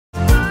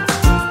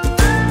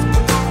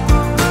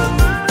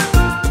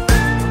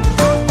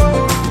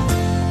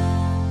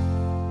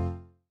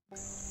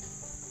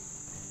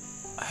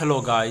Hello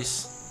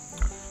guys,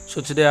 so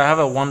today I have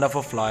a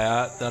wonderful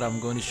flyer that I'm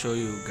going to show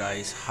you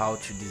guys how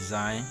to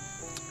design.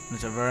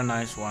 It's a very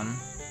nice one.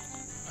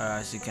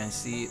 As you can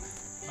see,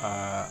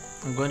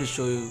 I'm going to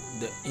show you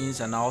the ins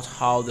and outs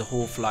how the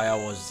whole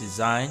flyer was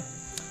designed.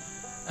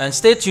 And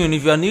stay tuned.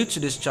 If you are new to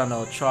this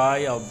channel, try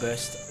your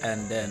best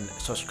and then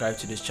subscribe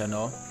to this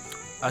channel.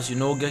 As you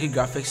know, Geky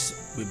Graphix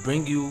will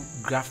bring you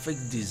graphic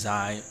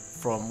design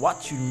from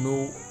what you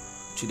know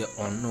to the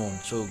unknown.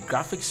 So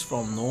graphics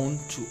from known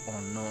to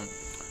unknown.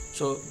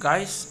 So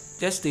guys,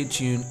 just stay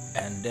tuned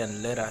and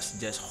then let us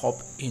just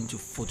hop into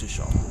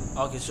Photoshop.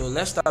 Okay, so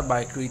let's start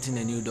by creating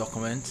a new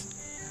document.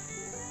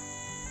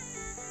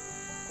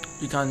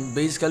 You can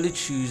basically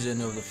choose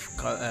any of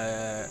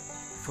the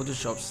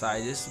Photoshop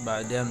sizes,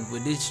 but then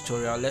with this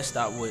tutorial, let's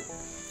start with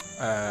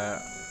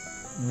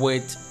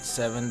width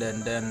 7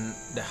 and then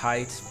the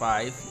height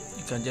 5.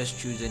 You can just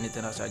choose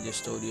anything as I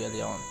just told you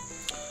earlier on.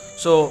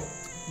 So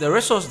the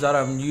resource that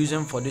I'm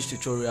using for this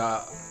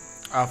tutorial,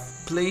 I've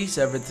placed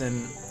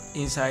everything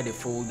inside a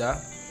folder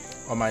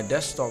on my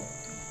desktop.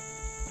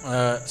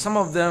 Some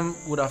of them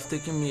would have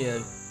taken me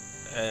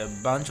a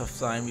bunch of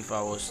time if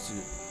I was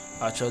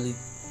to actually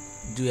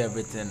do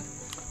everything.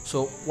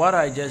 So what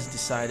I just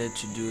decided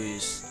to do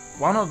is,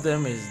 one of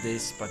them is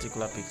this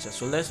particular picture.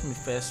 So let me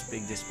first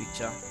pick this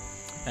picture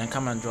and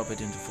come and drop it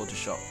into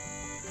Photoshop.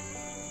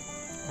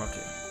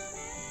 Okay,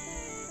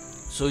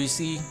 so you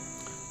see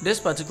this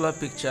particular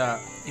picture.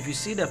 If you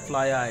see the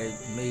flyer I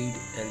made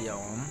earlier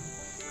on,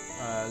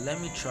 let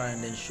me try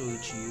and then show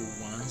it to you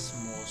once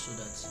more so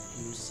that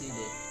you will see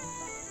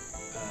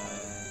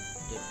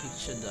the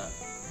picture that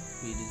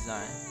we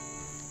designed.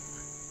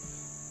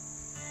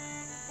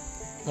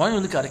 When you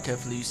look at it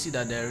carefully, you see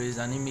that there is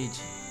an image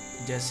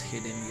just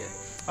hidden here.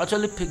 I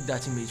actually picked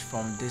that image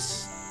from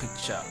this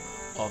picture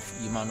of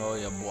Emmanuel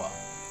Yeboah.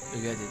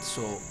 You get it?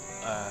 So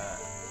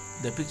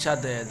the picture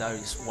there, that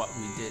is what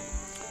we did.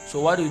 So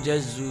what you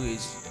just do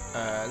is,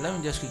 let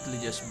me just quickly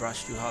just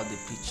brush through how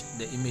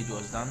the image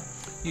was done.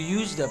 You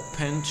use the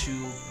pen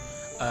tool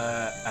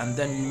and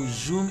then you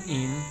zoom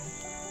in.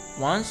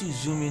 Once you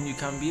zoom in, you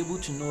can be able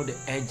to know the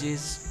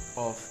edges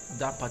of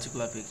that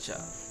particular picture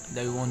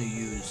that you want to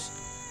use.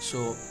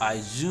 So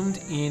I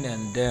zoomed in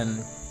and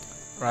then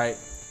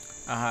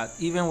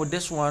even with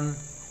this one,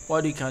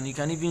 what you can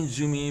even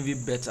zoom in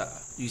even better.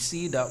 You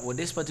see that with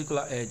this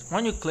particular edge,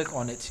 when you click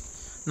on it,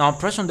 now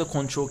press on the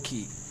control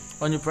key.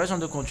 When you press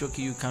on the control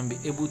key, you can be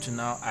able to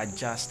now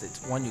adjust it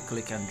when you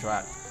click and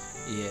drag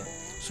here.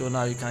 So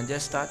now you can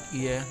just start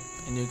here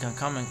and you can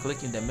come and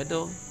click in the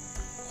middle,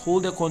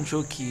 hold the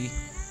control key,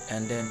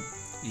 and then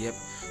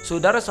so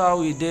that is how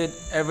we did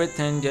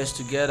everything just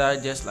together,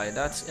 just like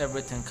that,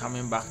 everything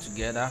coming back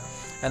together.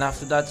 And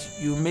after that,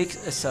 you make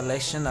a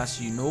selection.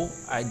 As you know,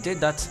 I did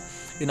that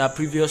in a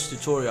previous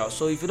tutorial.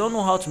 So if you don't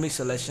know how to make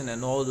selection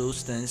and all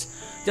those things,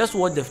 just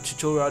watch the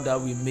tutorial that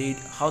we made,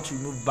 how to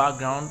remove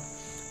background,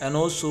 and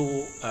also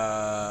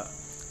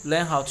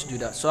learn how to do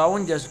that. So I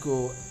won't just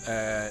go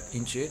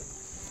into it.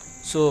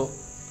 So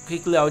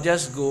quickly I'll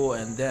just go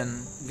and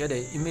then get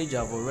the image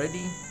I've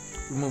already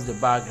removed the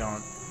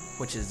background,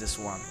 which is this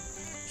one.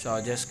 So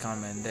I'll just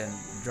come and then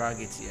drag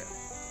it here.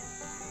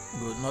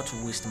 Good, not to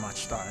waste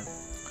much time.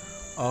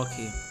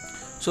 Okay,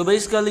 so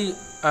basically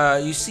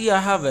you see I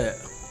have a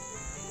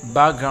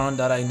background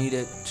that I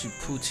needed to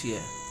put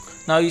here.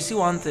 Now you see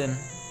one thing,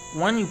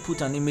 when you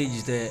put an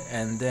image there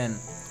and then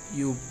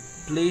you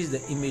place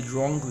the image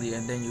wrongly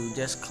and then you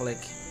just click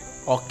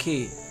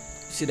OK,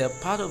 see the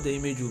part of the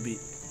image will be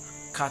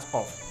cut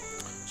off.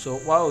 So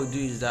what I'll do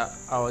is that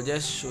I'll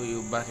just show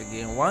you back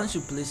again. Once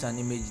you place an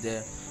image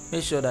there,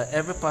 make sure that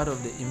every part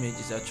of the image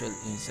is actually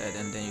inside,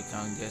 and then you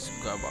can just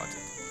go about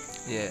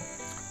it.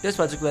 This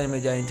particular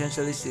image, I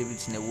intentionally saved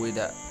it in a way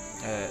that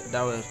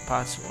that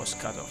part was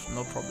cut off,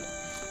 no problem.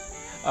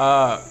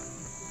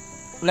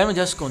 Let me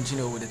just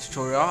continue with the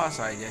tutorial as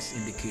I just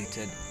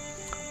indicated.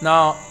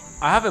 Now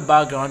I have a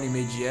background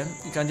image here.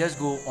 You can just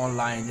go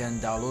online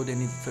and download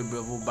any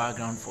favorable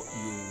background for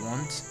you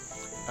want.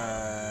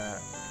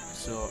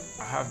 So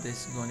I have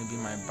this going to be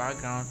my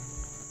background,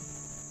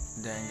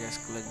 then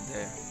just click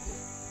there.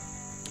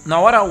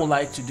 Now what I would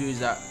like to do is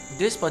that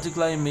this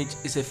particular image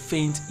is a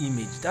faint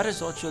image. That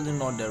is actually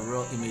not the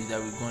real image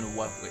that we're going to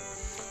work with.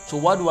 So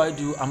what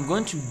do? I'm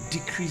going to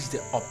decrease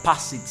the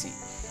opacity.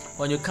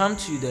 When you come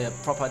to the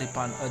property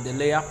panel, the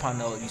layer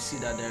panel, you see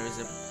that there is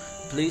a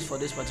place for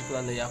this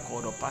particular layer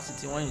called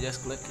opacity. When you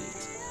just click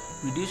it,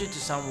 reduce it to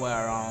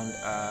somewhere around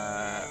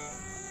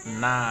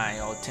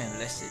 9 or 10.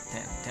 Let's say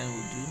 10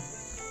 will do.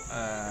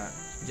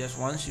 Just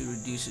once you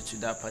reduce it to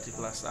that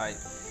particular side,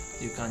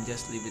 you can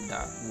just leave it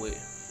that way.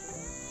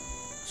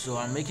 So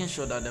I'm making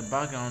sure that the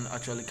background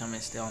actually can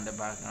stay on the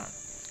background.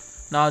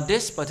 Now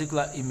this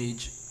particular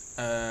image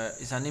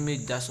is an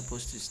image that's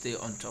supposed to stay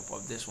on top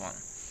of this one.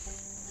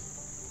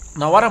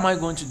 Now what am I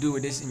going to do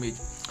with this image?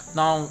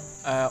 Now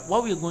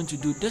what we're going to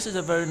do, this is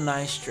a very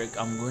nice trick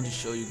I'm going to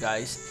show you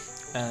guys,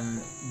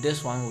 and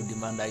this one will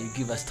demand that you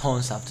give us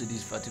thumbs up to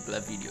this particular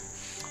video.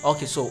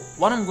 Okay, so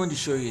what I'm going to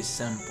show you is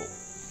simple.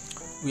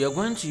 We are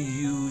going to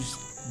use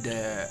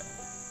the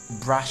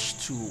brush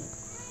tool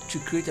to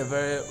create a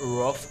very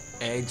rough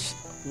edge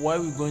where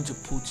we're going to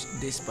put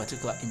this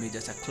particular image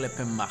as a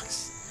clipping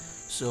mask.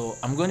 So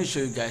I'm going to show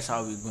you guys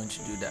how we're going to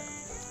do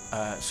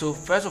that. So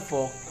first of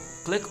all,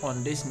 click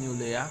on this new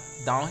layer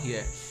down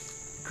here,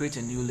 create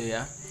a new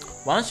layer.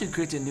 Once you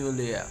create a new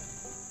layer,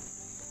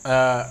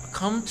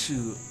 come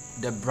to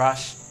the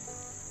brush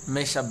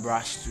measure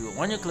brush tool.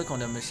 When you click on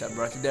the measure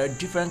brush, there are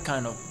different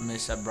kind of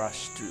measure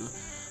brush tool.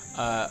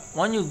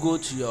 When you go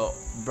to your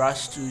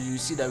brush tool, you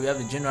see that we have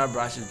the general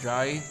brushes,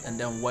 dry and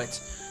then wet.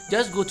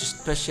 Just go to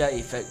special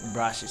effect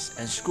brushes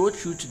and scroll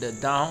through to the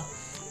down.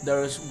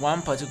 There is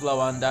one particular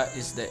one that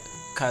is the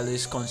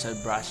Kylie's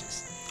concept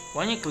brushes.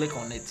 When you click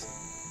on it,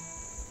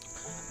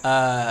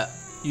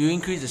 you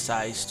increase the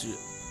size to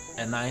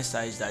a nice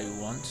size that you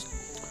want.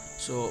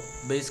 So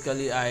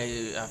basically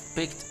I have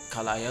picked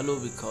color yellow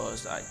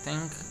because I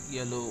think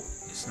yellow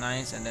is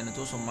nice, and then it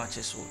also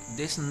matches with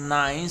this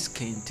nice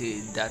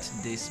kente that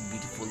this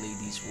beautiful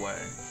lady is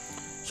wearing.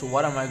 So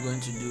what am I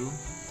going to do?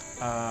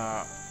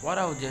 What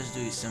I will just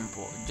do is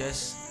simple.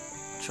 Just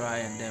try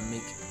and then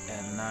make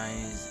a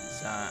nice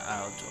design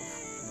out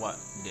of what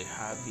they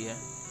have here.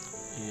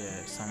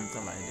 Yeah,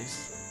 something like this.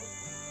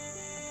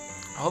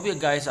 I hope you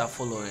guys are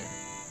following.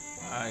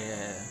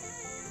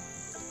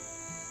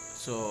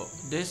 So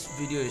this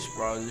video is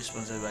proudly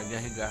sponsored by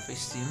Geky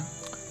Graphix team.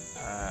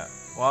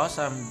 Whilst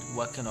I'm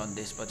working on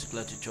this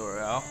particular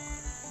tutorial,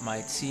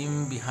 my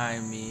team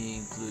behind me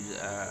includes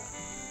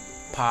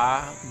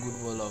Pa,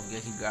 Goodwill of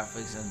Geky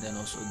Graphix, and then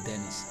also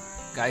Dennis.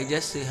 Guys,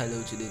 just say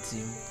hello to the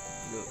team.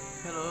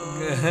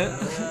 Hello.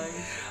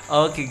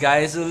 Okay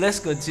guys, so let's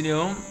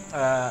continue.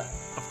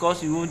 Of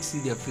course you won't see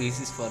their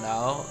faces for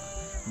now,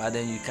 but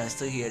then you can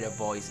still hear their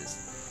voices.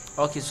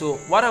 Okay, so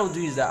what I'll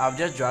do is that I'll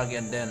just drag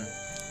and then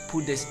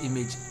put this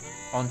image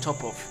on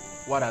top of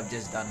what I've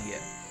just done here.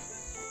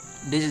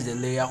 This is the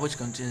layer which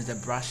contains the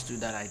brush tool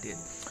that I did.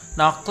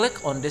 Now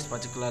click on this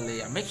particular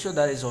layer, make sure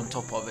that is on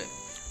top of it.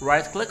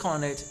 Right click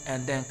on it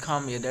and then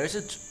come here. There is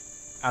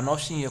an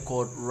option here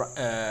called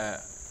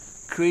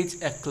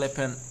create a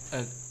clipping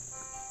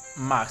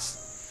mask.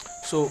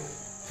 So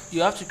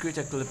you have to create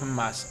a clipping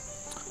mask.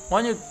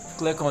 When you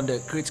click on the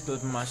create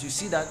clipping mask, you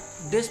see that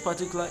this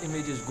particular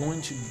image is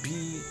going to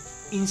be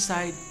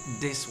inside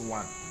this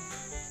one.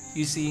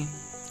 You see,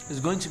 it's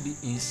going to be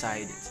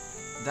inside it.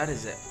 That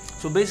is it.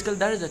 So basically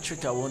that is the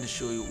trick I want to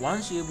show you.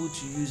 Once you're able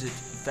to use it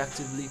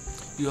effectively,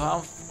 you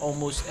have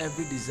almost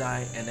every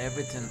design and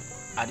everything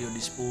at your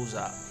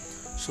disposal.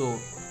 So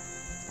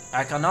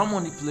I can now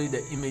manipulate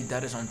the image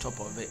that is on top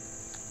of it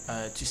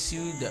to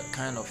see the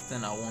kind of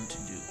thing I want to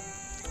do.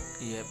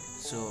 Yep.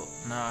 So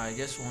now I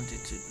just want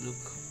it to look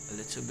a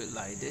little bit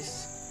like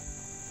this.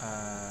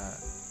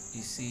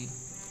 You see.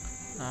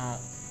 Now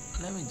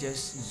let me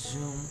just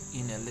zoom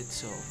in a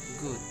little.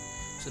 Good.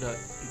 So that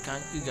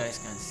you guys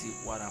can see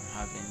what I'm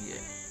having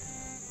here.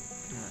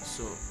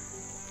 So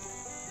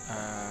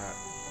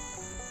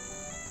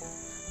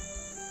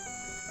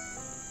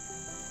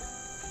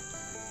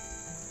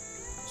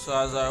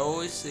as I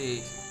always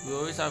say, we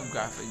always have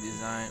graphic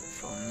design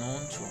from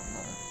known to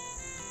unknown.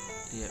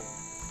 Yeah.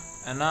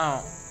 And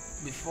now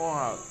before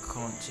I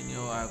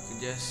continue, I could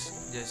just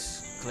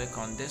click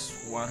on this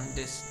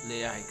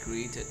layer I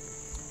created,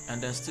 and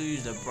then still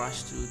use the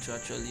brush tool to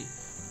actually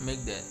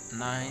make the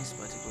nice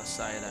particular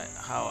side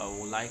how I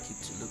would like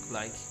it to look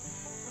like.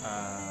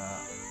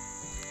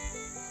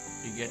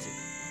 You get it?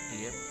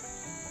 Yep.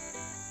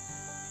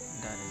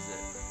 That is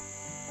it.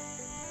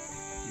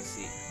 You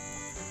see.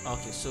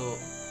 Okay, so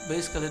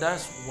basically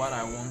that's what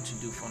I want to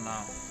do for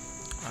now.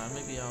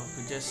 Maybe I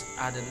could just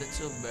add a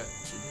little bit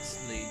to this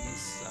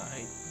lady's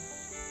side.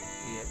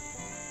 Yep.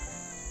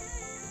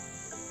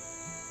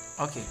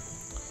 Okay.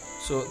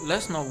 So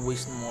let's not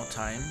waste more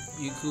time.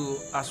 You could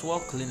as well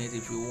clean it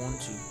if you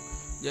want to.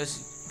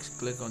 Just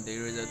click on the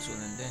eraser tool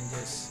and then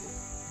just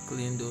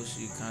clean those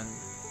you can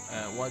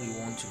what you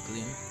want to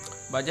clean.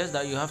 But just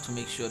that you have to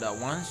make sure that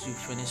once you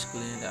finish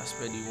cleaning the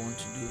aspect you want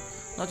to do,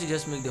 not to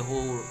just make the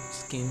whole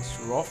skin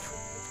rough.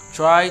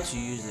 Try to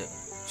use the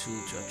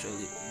tool to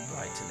actually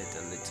brighten it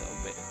a little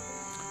bit.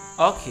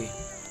 Okay,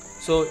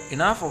 so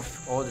enough of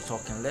all the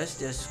talking. Let's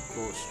just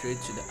go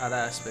straight to the other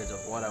aspect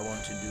of what I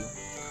want to do.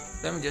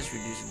 Let me just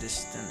reduce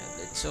this thing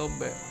a little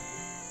bit.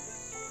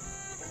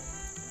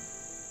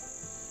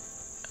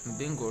 And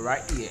bingo,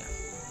 right here.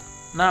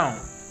 Now,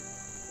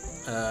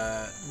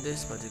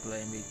 this particular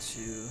image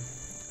too,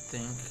 I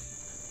think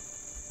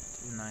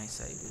too nice.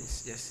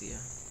 It's just here.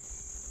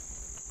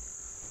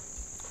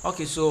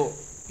 Okay, so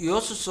you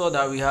also saw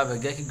that we have a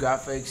Geky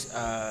Graphix,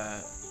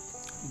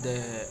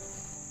 the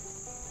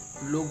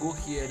logo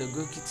here, the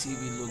Geky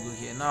TV logo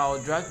here. Now I'll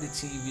drag the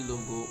TV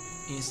logo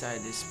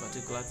inside this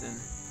particular thing.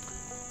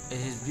 It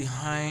is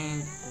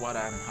behind what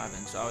I'm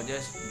having, so I'll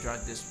just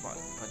drag this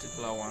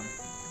particular one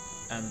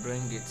and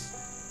bring it.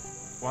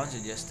 Once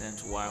it just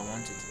turns to where I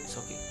want it, it's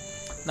okay.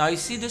 Now you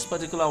see this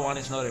particular one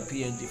is not a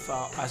PNG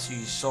file as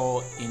you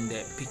saw in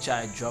the picture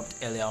I dropped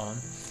earlier on.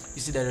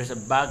 You see there is a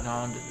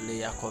background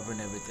layer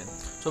covering everything.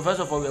 So first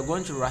of all, we are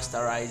going to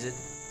rasterize it.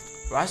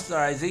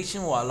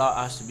 Rasterization will allow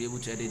us to be able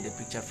to edit the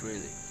picture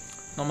freely.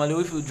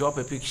 Normally, if you drop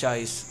a picture,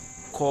 it's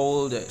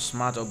called a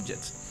smart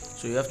object,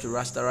 so you have to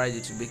rasterize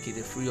it to make it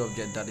a free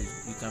object that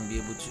you can be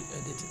able to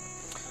edit it.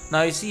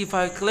 Now you see, if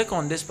I click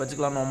on this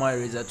particular normal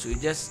eraser tool,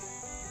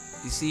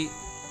 you see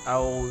I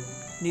will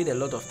need a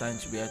lot of time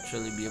to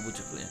actually be able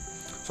to clean.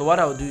 So what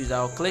I'll do is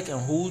I'll click and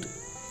hold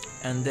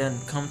and then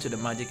come to the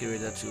magic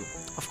eraser tool.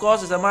 Of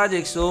course it's a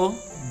magic, so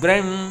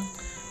bring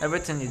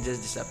everything will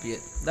just disappear.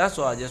 That's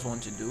what I just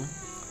want to do.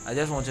 I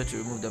just wanted to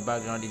remove the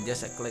background in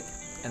just a click,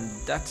 and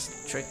that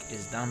trick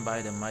is done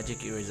by the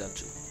magic eraser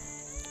tool.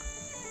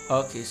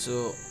 Okay,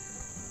 so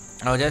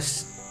I'll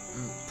just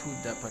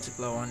put that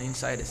particular one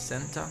inside the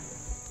center,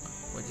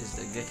 which is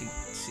the Geky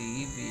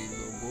TV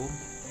logo.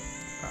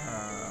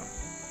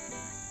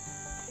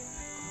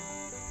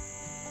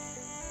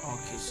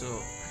 Okay, so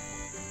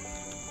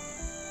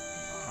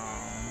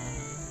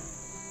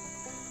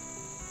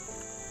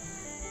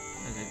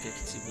the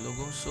Geky TV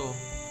logo. So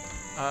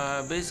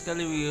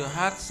basically we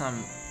had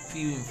some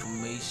few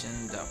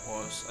information that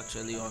was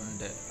actually on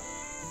the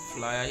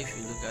flyer. If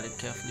you look at it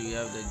carefully, we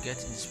have the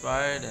get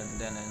inspired and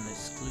then an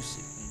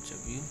exclusive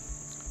interview.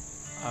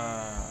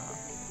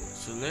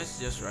 So let's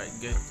just write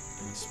get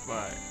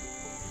inspired.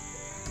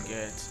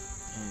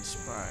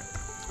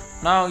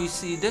 Now you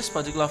see this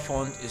particular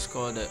font is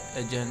called the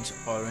Agent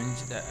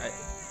Orange.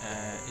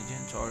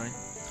 Agent Orange.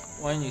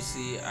 When you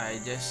see,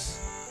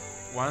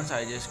 once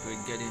I just click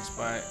get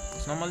inspired,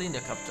 it's normally in the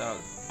capital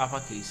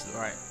uppercase,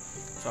 right?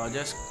 So I'll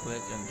just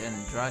click and then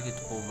drag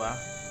it over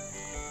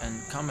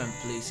and come and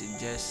place it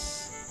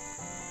just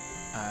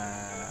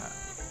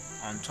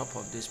on top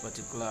of this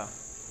particular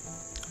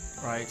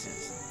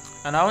writings.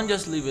 And I won't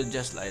just leave it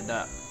just like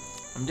that.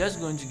 I'm just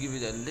going to give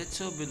it a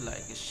little bit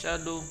like a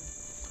shadow.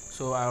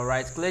 So I'll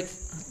right click,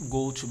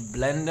 go to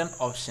blending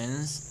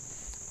options,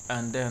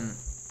 and then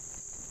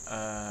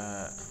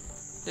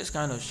this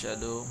kind of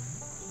shadow,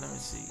 let me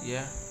see,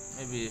 yeah,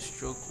 maybe a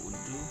stroke would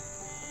do.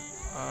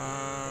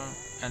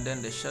 And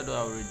then the shadow,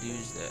 I'll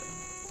reduce the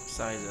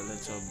size a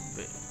little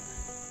bit,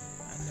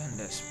 and then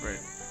the spread,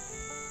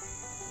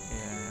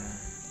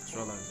 yeah, as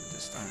well as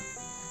this time,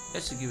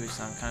 just to give it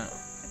some kind of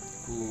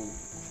cool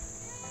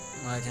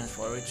items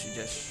for it to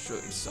just show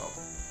itself.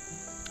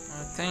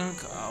 I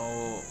think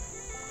I'll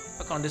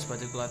work on this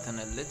particular thing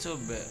a little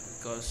bit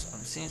because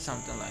I'm seeing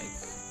something like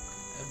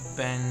a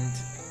bend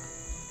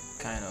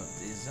kind of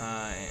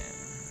design.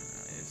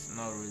 It's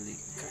not really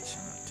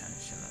catching my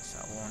attention as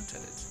I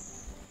wanted it.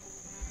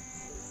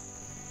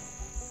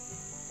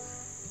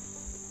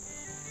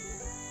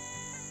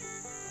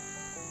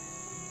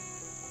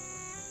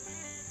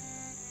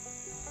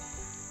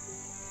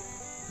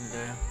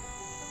 There.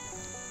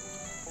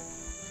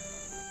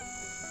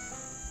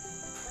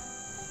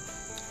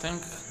 I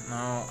think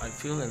now I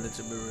feel a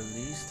little bit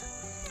released.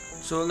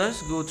 So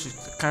let's go to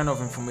the kind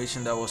of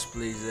information that was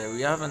placed there.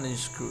 We have an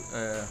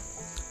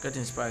get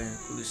inspired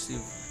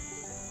inclusive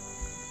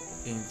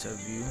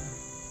interview.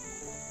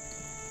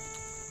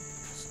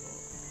 So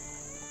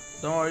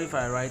don't worry if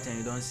I write and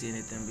you don't see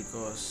anything,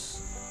 because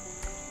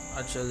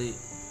actually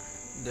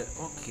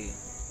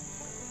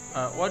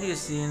what you're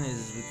seeing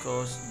is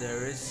because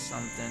there is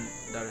something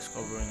that is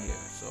covering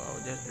here. So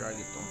I'll just drag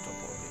it on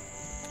top of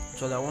it.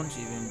 So I want to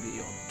even be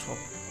on top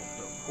of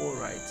the whole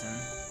writing.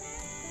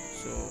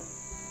 So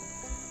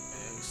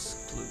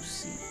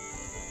exclusive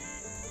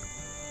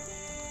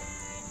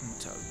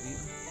interview.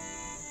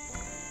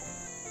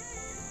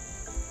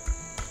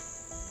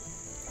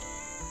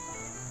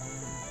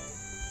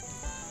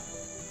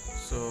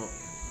 So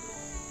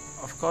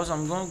of course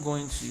I'm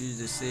going to use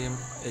the same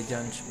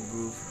Agent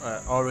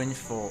Orange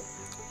for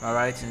my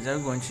writings.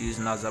 I'm going to use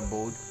NASA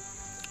bold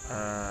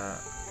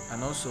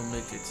and also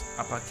make it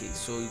uppercase.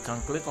 So you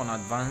can click on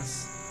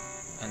advanced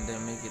and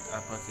then make it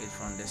uppercase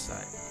from this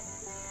side.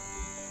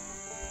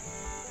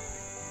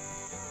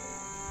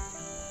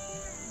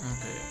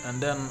 Okay,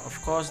 and then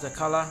of course the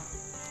color,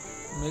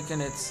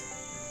 making it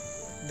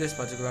this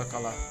particular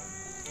color.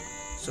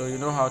 So you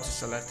know how to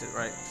select it,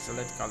 right?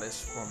 Select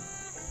colors from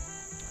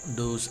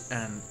those,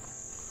 and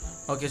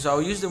okay, so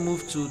I'll use the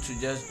move tool to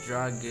just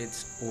drag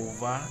it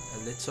over a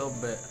little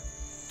bit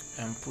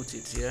and put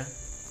it here.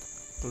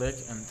 Click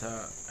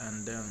enter,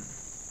 and then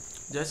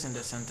just in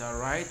the center,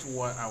 right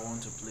where I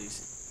want to place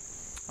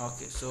it.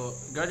 Okay, so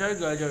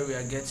gradually we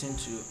are getting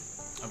to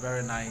a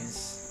very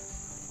nice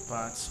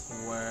part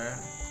where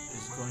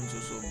it's going to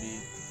also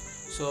be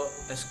so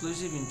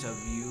exclusive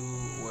interview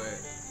where,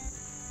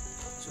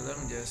 so let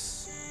me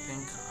just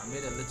think, I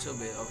made a little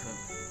bit of it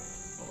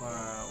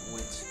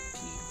with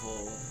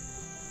people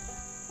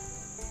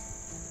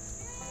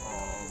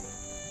of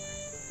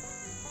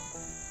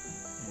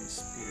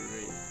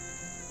inspiration.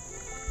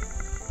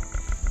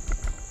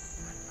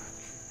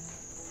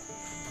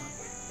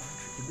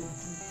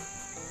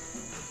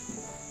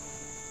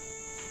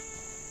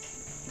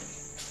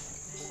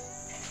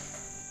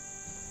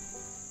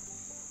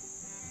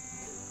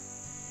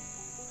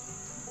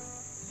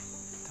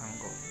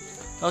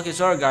 Okay,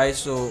 sorry guys,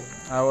 so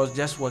I was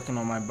just working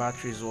on my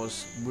batteries,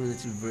 was really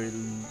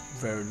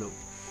very low.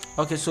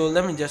 Okay, so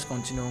let me just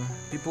continue.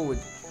 People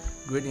with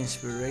great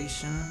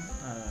inspiration.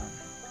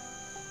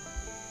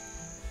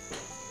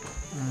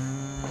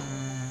 Mm,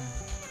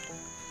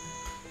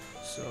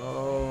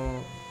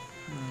 so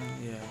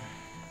yeah,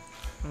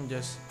 let me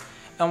just.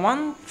 And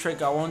one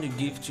trick I want to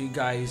give to you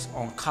guys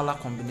on color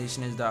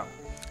combination is that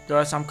there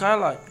are some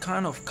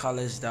kind of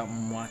colors that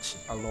match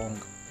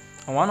along,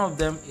 and one of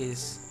them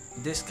is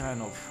this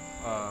kind of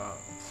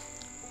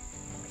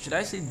should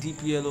I say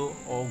deep yellow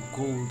or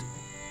gold,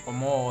 or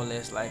more or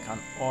less like an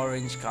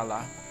orange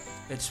color.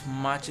 It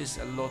matches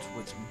a lot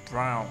with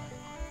brown.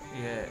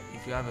 Yeah,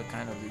 if you have a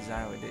kind of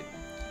design with it,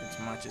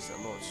 it matches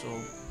a lot. So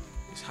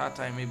it's hard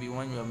time maybe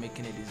when you're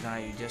making a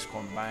design, you just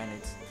combine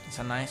it. It's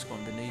a nice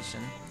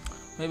combination.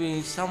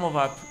 Maybe some of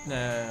our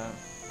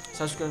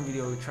subsequent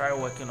video we try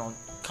working on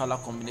color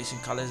combination,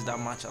 colors that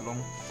match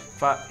along.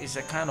 But it's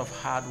a kind of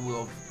hard way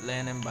of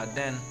learning, but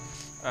then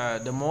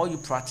the more you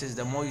practice,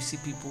 the more you see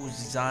people's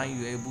design,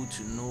 you're able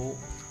to know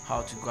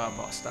how to go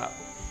about stuff.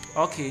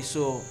 Okay,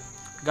 so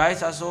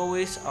guys, as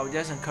always, I would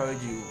just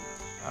encourage you,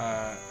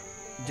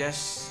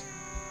 just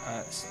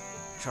uh,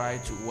 try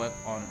to work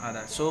on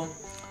others. So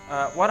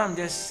what I'm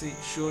just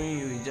showing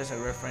you is just a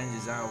reference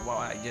design of what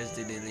I just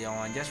did earlier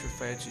on. Just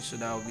refer to, so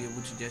that I'll be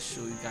able to just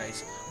show you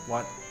guys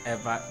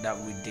whatever that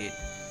we did.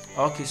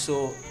 Okay,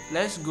 so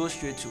let's go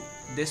straight to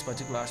this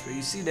particular aspect.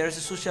 You see there's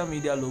a social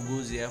media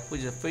logos here,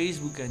 which is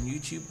Facebook and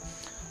YouTube.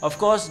 Of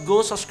course,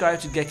 go subscribe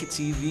to Geky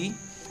TV.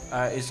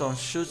 It's on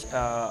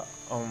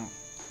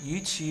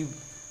YouTube.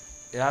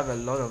 They have a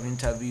lot of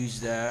interviews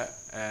there,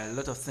 a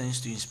lot of things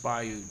to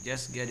inspire you.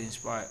 Just get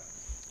inspired,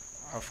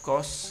 of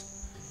course.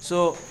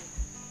 So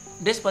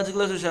this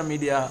particular social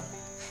media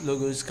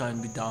logos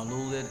can be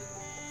downloaded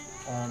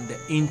on the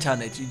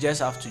internet. You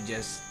just have to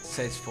just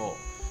search for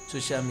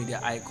social media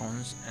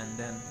icons, and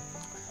then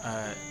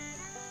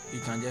you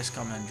can just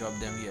come and drop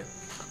them here.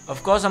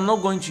 Of course, I'm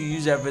not going to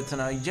use everything.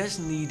 I just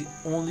need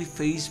only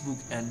Facebook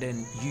and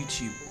then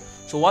YouTube.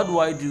 So what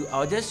do?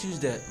 I'll just use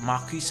the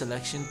marquee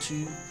selection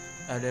tool,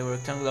 the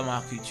rectangular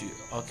marquee tool.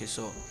 Okay,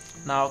 so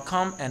now I'll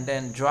come and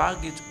then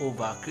drag it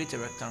over, create a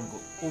rectangle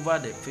over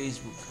the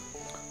Facebook.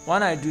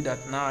 When I do that,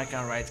 now I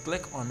can right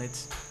click on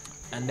it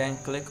and then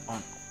click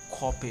on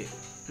copy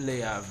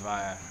layer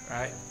via,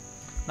 right?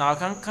 Now I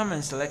can come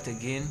and select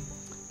again.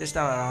 This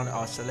time around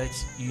I'll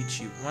select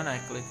YouTube. When I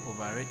click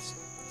over it,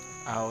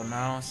 I'll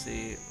now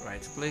say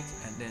right click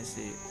and then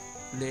say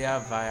layer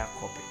via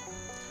copy.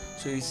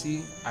 So you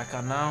see, I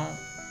can now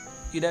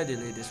either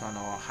delete this one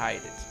or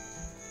hide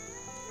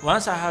it.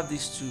 Once I have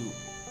these two,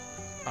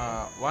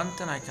 one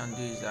thing I can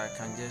do is that I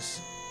can just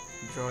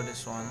draw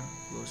this one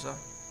closer.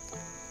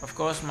 Of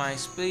course, my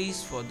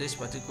space for this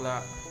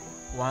particular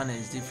one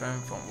is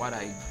different from what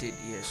I did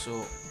here,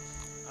 so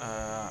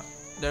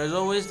there is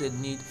always the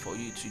need for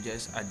you to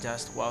just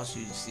adjust whilst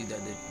you see that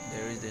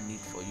there is the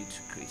need for you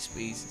to create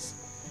spaces.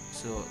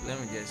 So let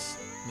me just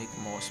make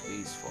more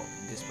space for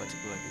this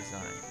particular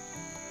design.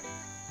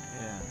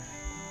 Yeah,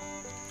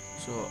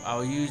 so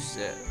I'll use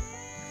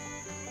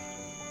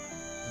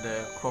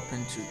the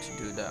cropping tool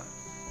to do that.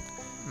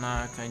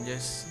 Now I can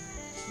just,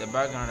 the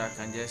background I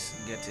can just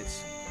get it,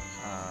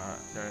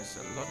 there's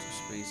a lot of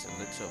space a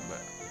little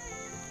bit,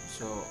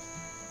 so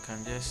I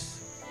can just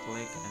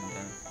click and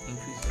then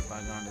increase the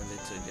background a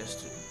little just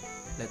to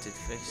let it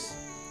fix.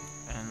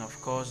 And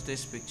of course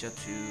this picture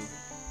too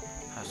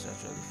has to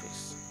actually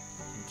fix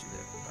into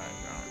the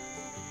background.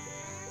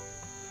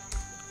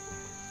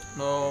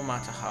 No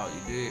matter how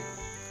you do it,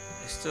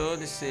 it's still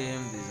the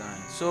same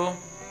design. So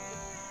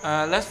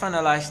let's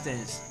finalize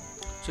things.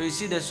 So you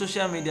see the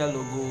social media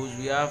logos,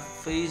 we have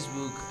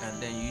Facebook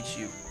and then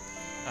YouTube.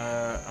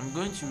 I'm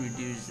going to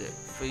reduce the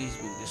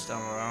Facebook this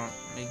time around,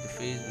 make the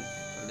Facebook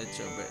a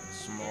little bit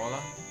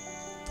smaller.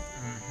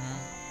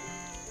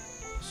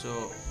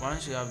 So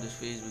once you have this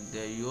Facebook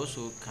there, you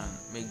also can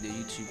make the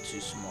YouTube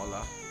too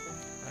smaller,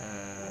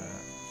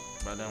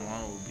 but then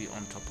one will be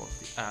on top of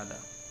the other.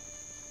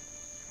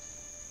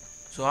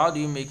 So how do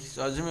you make,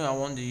 so assuming I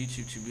want the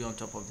YouTube to be on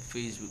top of the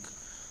Facebook,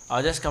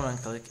 I'll just come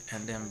and click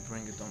and then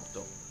bring it on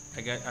top.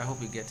 I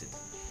hope you get it.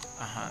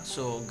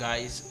 So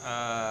guys,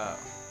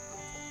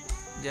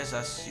 just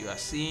as you are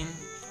seeing,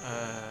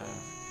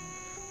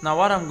 now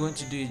what I'm going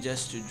to do is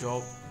just to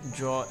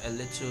draw a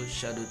little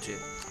shadow to it.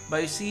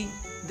 But you see,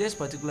 this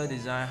particular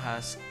design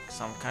has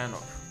some kind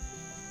of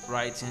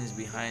writings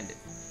behind it.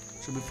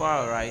 So before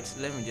I write,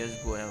 let me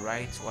just go and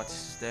write what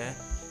is there,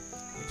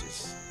 which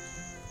is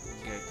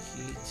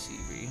Geky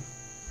TV,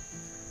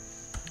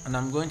 and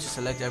I'm going to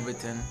select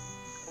everything.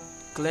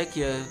 Click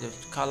here the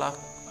color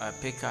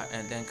picker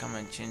and then come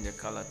and change the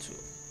color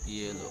to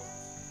yellow.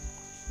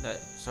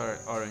 Sorry,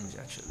 orange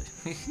actually.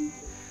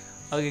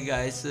 Okay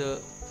guys, so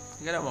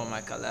forget about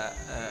my color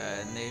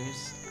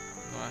names.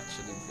 I'm not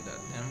actually good at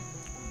them,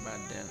 but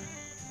then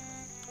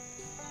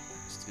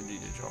still do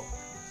the job.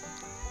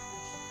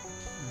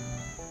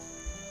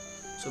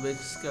 So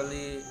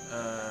basically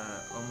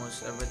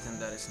almost everything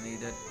that is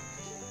needed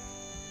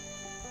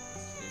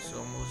is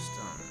almost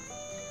done.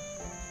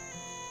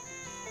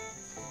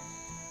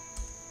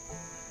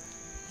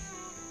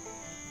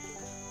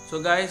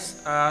 So guys,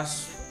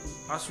 as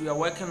we are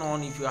working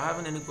on, if you're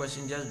having any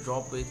question, just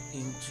drop it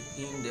in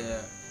the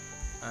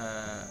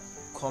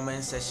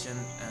comment section,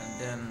 and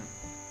then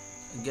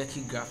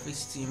Geky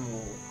Graphix team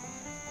will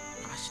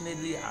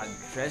passionately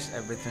address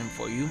everything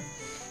for you.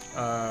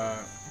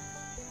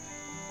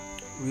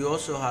 We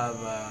also have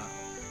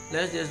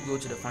let's just go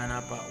to the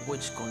final part,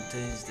 which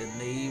contains the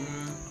name,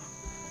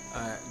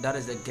 that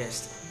is the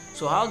guest.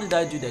 So how did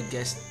I do the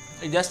guest?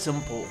 It's just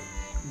simple.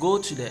 Go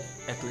to the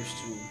Eclipse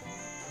tool,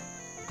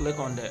 click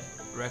on the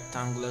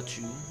rectangular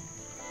tool.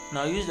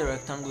 Now use the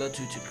rectangular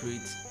tool to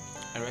create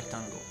a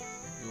rectangle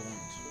you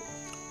want.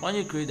 When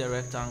you create a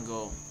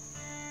rectangle,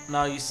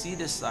 now you see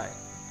the side.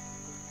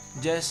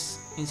 Just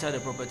inside the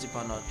property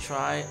panel,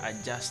 try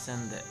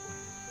adjusting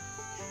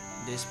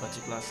this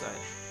particular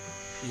side.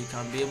 You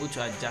can be able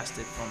to adjust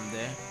it from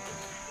there.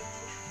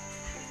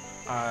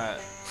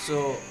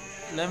 So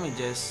let me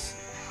just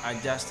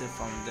adjust it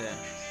from there.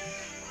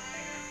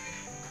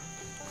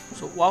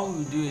 So what we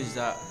will do is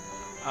that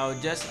I'll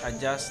just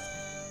adjust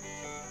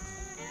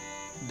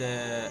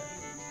it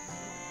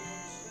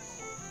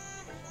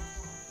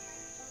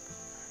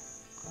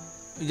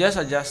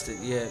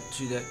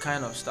to the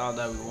kind of style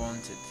that we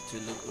want it to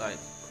look like.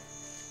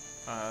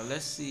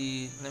 Let's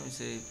see, let me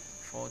say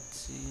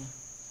 40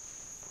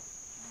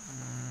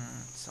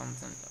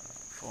 something,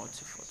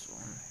 40,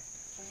 41.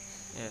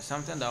 Yeah,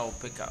 something that will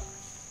pick up.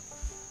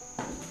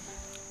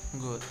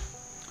 Good.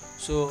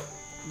 So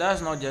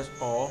that's not just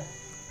all.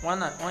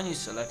 When you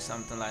select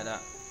something like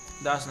that,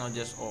 that's not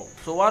just all.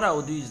 So what I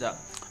will do is that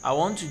I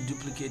want to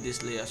duplicate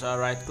this layer. So I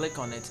right click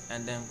on it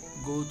and then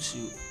go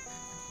to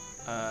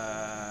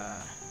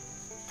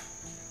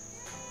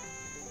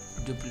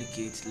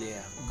duplicate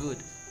layer.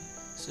 Good.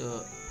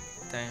 So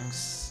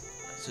thanks.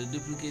 So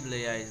duplicate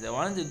layer is the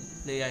one. The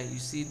layer, you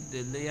see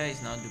the layer is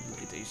now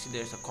duplicated. You see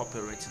there's a copy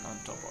written on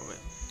top of it.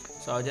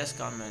 So I'll just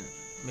come and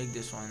make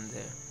this one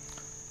there.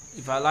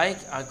 If I like,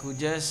 I could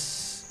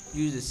just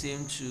use the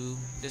same tool.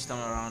 This time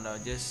around I'll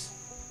just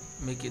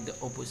make it the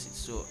opposite.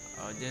 So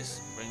I'll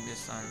just bring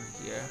this one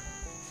here,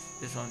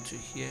 this one to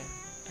here,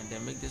 and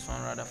then make this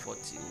one rather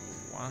 41,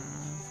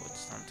 40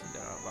 something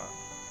there about.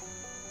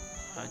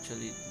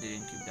 Actually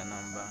didn't keep the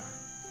number,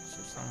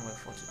 so somewhere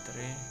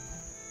 43.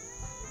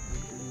 I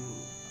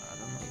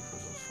don't know if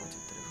it was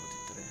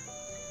 43.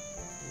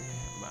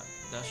 Yeah, but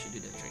that should do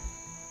the trick.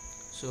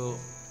 So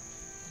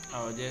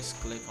I'll just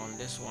click on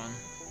this one,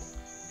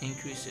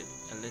 increase it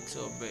a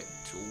little bit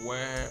to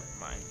where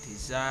my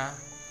desired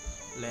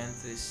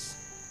length is,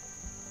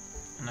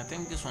 and I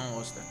think this one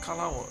was, the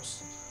color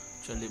was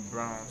actually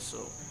brown,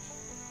 so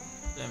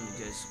let me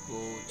just go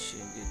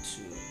change it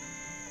to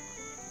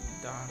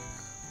dark.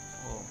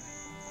 Oh,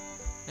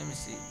 let me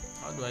see,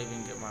 how do I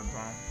even get my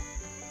brown?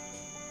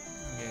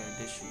 Yeah,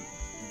 this should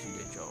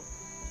do the job,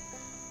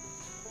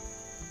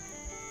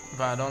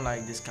 but I don't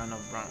like this kind of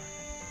brown.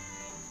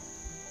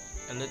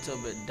 A little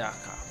bit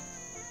darker.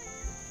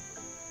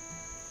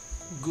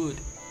 Good.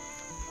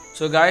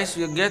 So guys,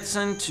 we're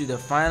getting to the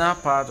final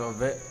part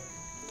of it,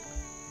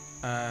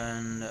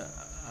 and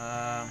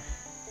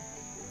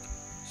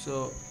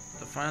so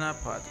the final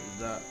part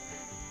is that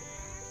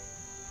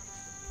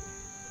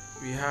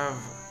we have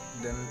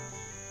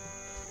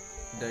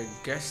the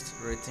guest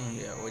written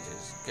here, which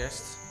is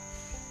guest.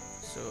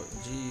 So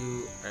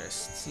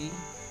GUST.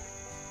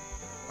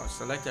 I'll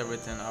select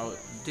everything. I'll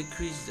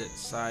decrease the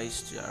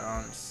size to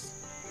around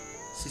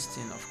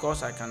 16. Of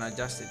course I can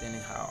adjust it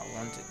anyhow I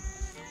want it.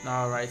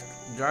 Now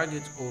drag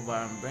it over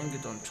and bring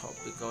it on top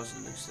because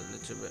it looks a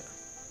little bit,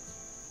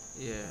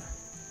 yeah.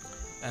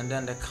 And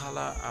then the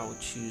color, I will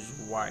choose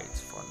white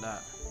for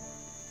that.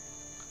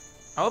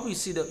 I hope you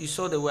see that you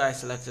saw the way I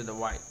selected the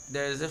white.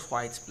 There is this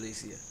white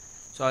place here,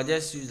 so I'll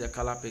just use the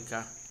color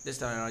picker. This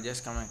time I'll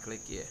just come and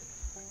click here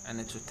and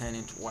it will turn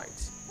into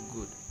white.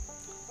 Good.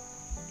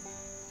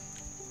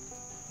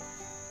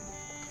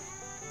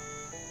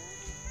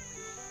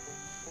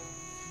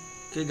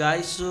 Okay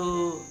guys,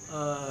 so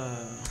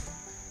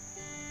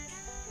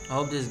I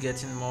hope this is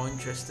getting more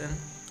interesting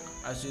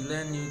as you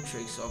learn new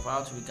tricks of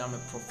how to become a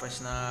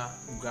professional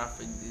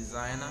graphic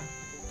designer.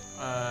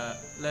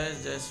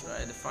 Let's just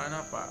write the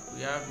final part.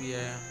 We have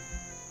here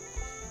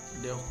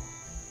the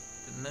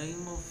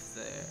name of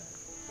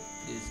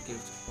this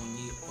gift,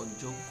 Onyi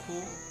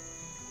Ojoko,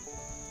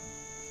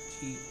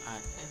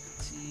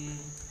 GIFT,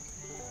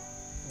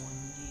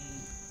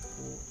 Onyi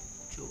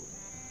Ojoko.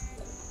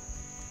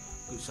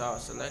 So I'll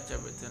select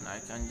everything. I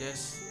can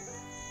just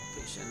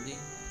patiently,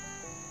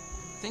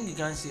 I think you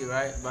can see,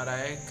 right? But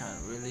I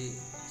can't really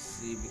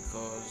see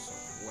because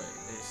of where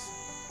it is.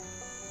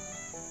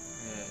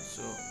 Yeah,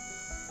 so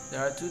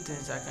there are two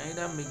things. I can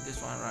either make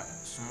this one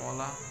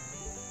smaller,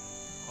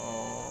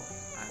 or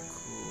I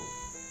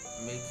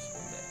could make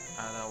the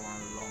other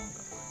one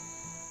longer.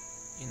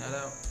 In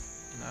other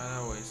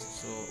ways.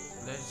 So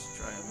let's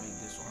try and make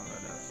this one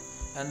like that.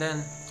 And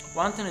then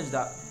one thing is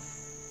that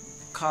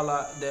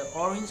color, the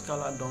orange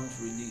color don't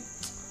really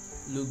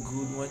look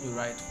good when you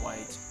write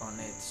white on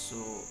it, so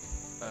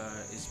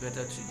it's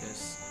better to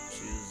just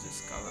choose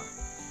this color.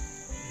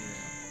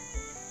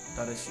 Yeah.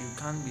 That is, you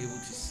can't be able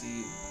to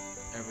see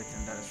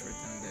everything that is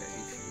written there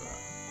if you are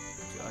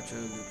to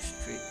actually look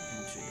straight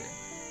into there.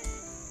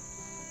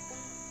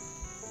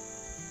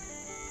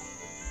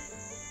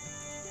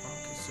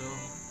 Okay, so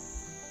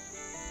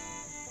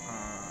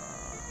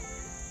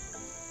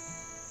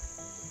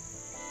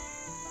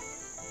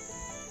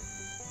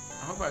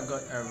I hope I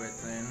got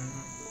everything.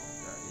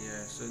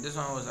 Yeah, so this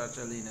one was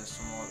actually in a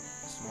small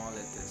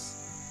letters.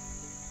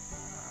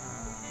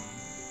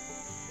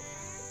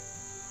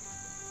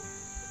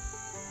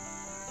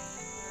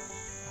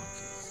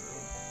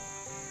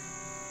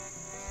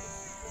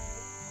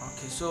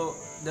 Okay, so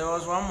there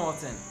was one more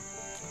thing.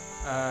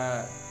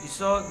 You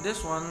saw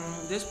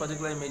this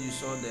particular image you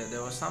saw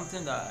there was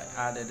something that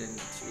I added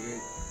into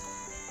it,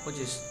 which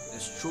is the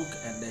stroke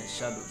and then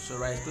shadow. So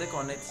right click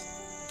on it,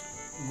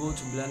 go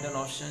to blending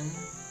option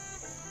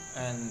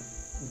and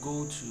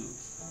go to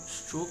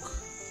stroke.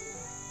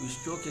 We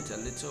stroke it a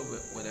little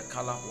bit with the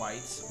color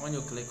white. When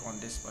you click on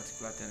this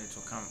particular thing, it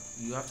will come.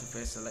 You have to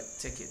first select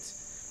ticket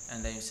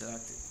and then you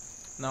select it.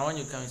 Now when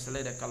you come, you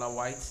select the color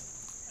white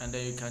and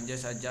then you can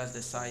just adjust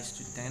the size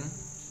to 10.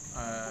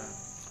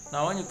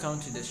 Now when you come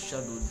to the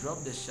shadow,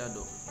 drop the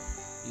shadow.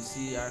 You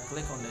see, I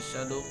click on the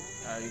shadow.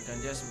 You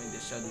can just make the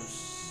shadows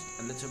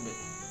a little bit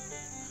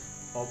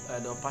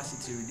up, the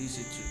opacity, reduce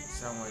it to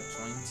somewhere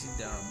 20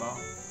 thereabout,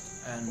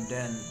 and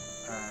then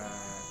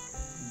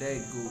there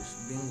it goes,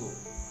 bingo.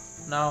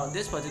 Now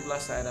this particular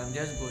side, I'm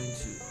just going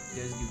to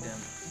just give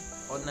them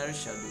ordinary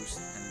shadows,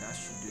 and that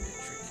should do the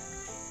trick.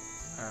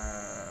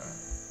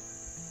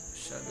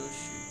 Shadows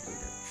should do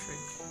the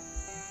trick.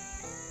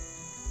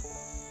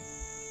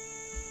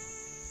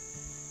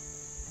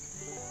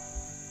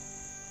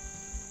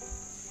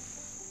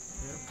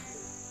 Yep.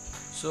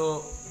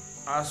 So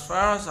as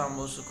far as I'm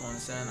also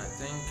concerned, I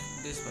think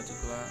this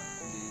particular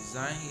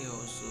design here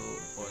also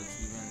was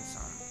given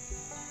some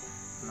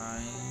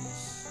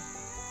nice.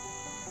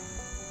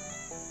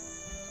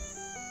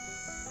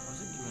 Was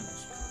it given a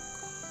stroke?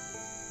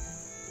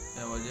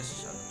 Yeah, it was just a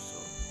shadow. So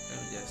let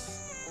me just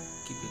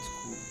keep it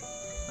cool.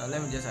 Now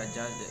let me just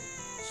adjust the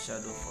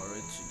shadow for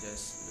it to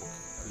just look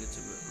a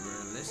little bit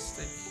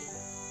realistic.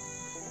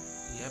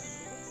 Yep.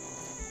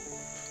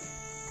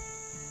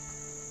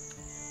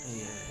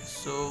 Yeah.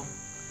 So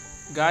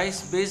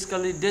guys,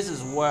 basically this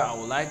is where I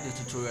would like the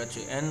tutorial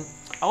to end.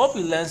 I hope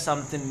you learned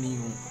something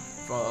new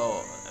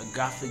from a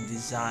graphic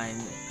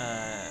design.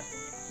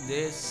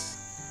 This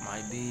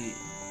might be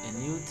a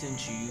new thing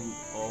to you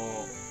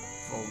or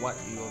for what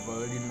you have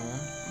already known,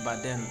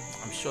 but then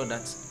I'm sure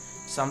that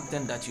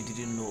something that you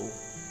didn't know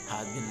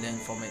had been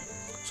learned from it.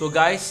 So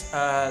guys,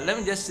 let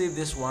me just save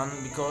this one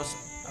because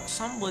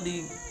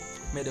somebody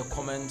made a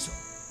comment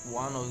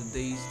one of the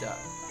days that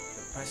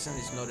the person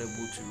is not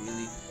able to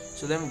really.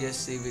 So let me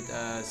just save it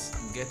as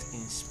get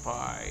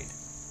inspired.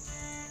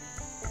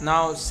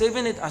 Now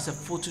saving it as a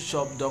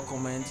Photoshop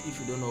document, if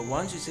you don't know,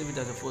 once you save it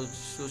as a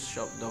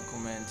Photoshop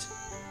document,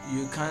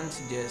 you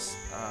can't just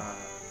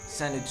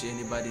send it to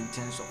anybody in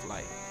terms of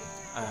like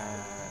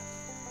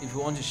if you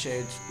want to share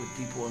it with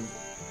people on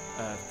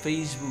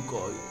Facebook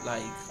or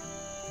like,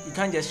 you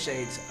can't just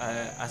share it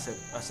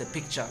as a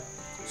picture.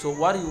 So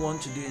what you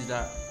want to do is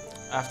that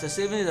after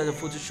saving it as a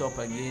Photoshop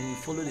again, you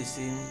follow the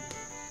same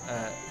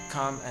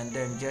come and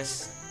then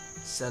just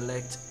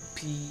select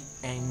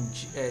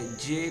PNG,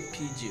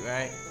 JPG,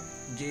 right?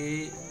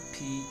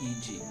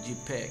 JPEG,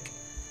 JPEG.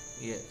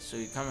 Yeah, so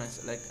you come and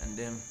select and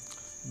then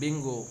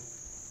bingo.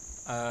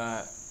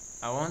 I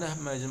want the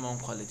maximum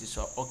quality,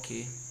 so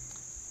okay.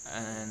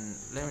 And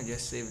let me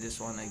just save this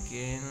one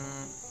again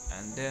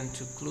and then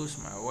to close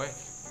my work.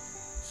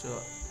 So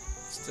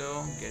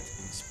still get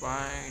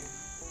inspired.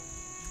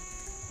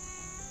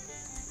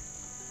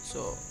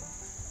 So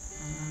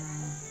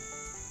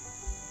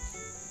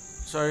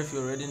sorry if you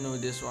already know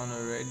this one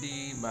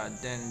already,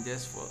 but then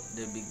just for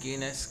the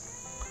beginners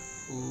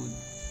who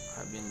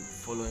have been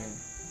following.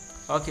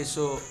 Okay,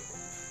 so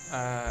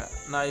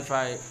now if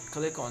I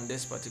click on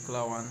this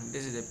particular one,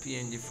 this is a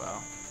PNG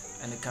file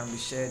and it can be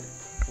shared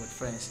with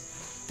friends.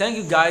 Thank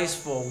you guys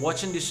for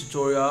watching this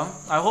tutorial.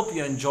 I hope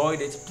you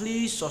enjoyed it.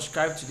 Please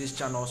subscribe to this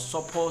channel,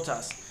 support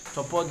us,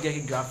 support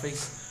Geky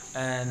Graphix,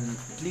 and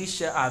please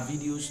share our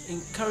videos.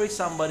 Encourage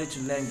somebody to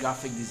learn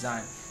graphic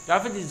design.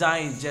 Graphic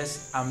design is just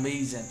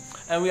amazing,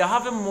 and we are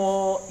having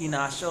more in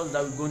our shows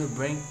that we're going to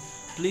bring.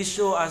 Please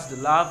show us the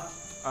love.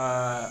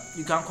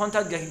 You can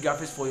contact Geky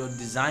Graphix for your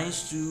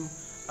designs too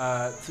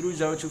through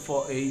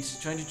 0248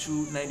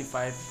 22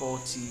 95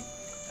 40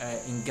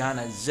 in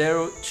Ghana,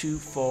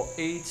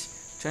 0248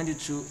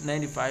 22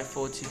 95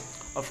 40.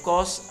 Of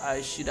course,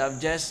 I should have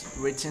just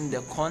written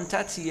the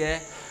contact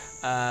here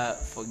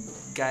for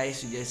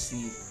guys to just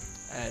see.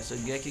 So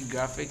Geky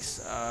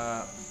Graphix.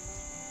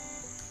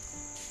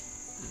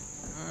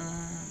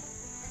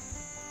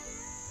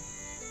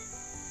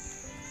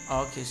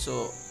 Okay,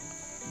 so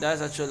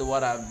that's actually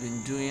what I've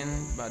been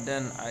doing, but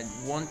then I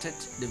wanted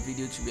the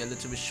video to be a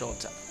little bit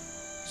shorter,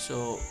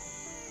 so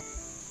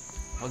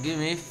forgive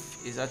me if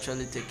it's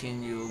actually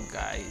taking you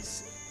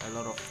guys a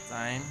lot of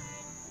time.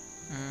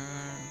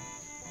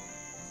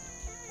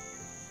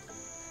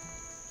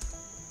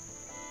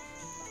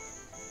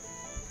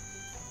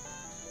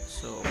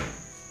 So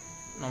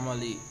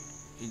normally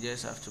you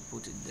just have to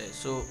put it there.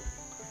 So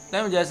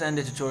let me just end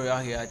the tutorial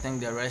here. I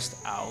think the rest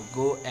I'll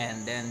go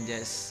and then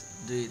just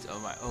do it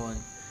on my own.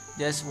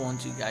 Just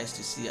want you guys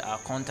to see our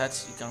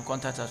contacts. You can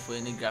contact us for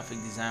any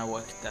graphic design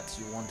work that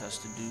you want us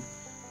to do.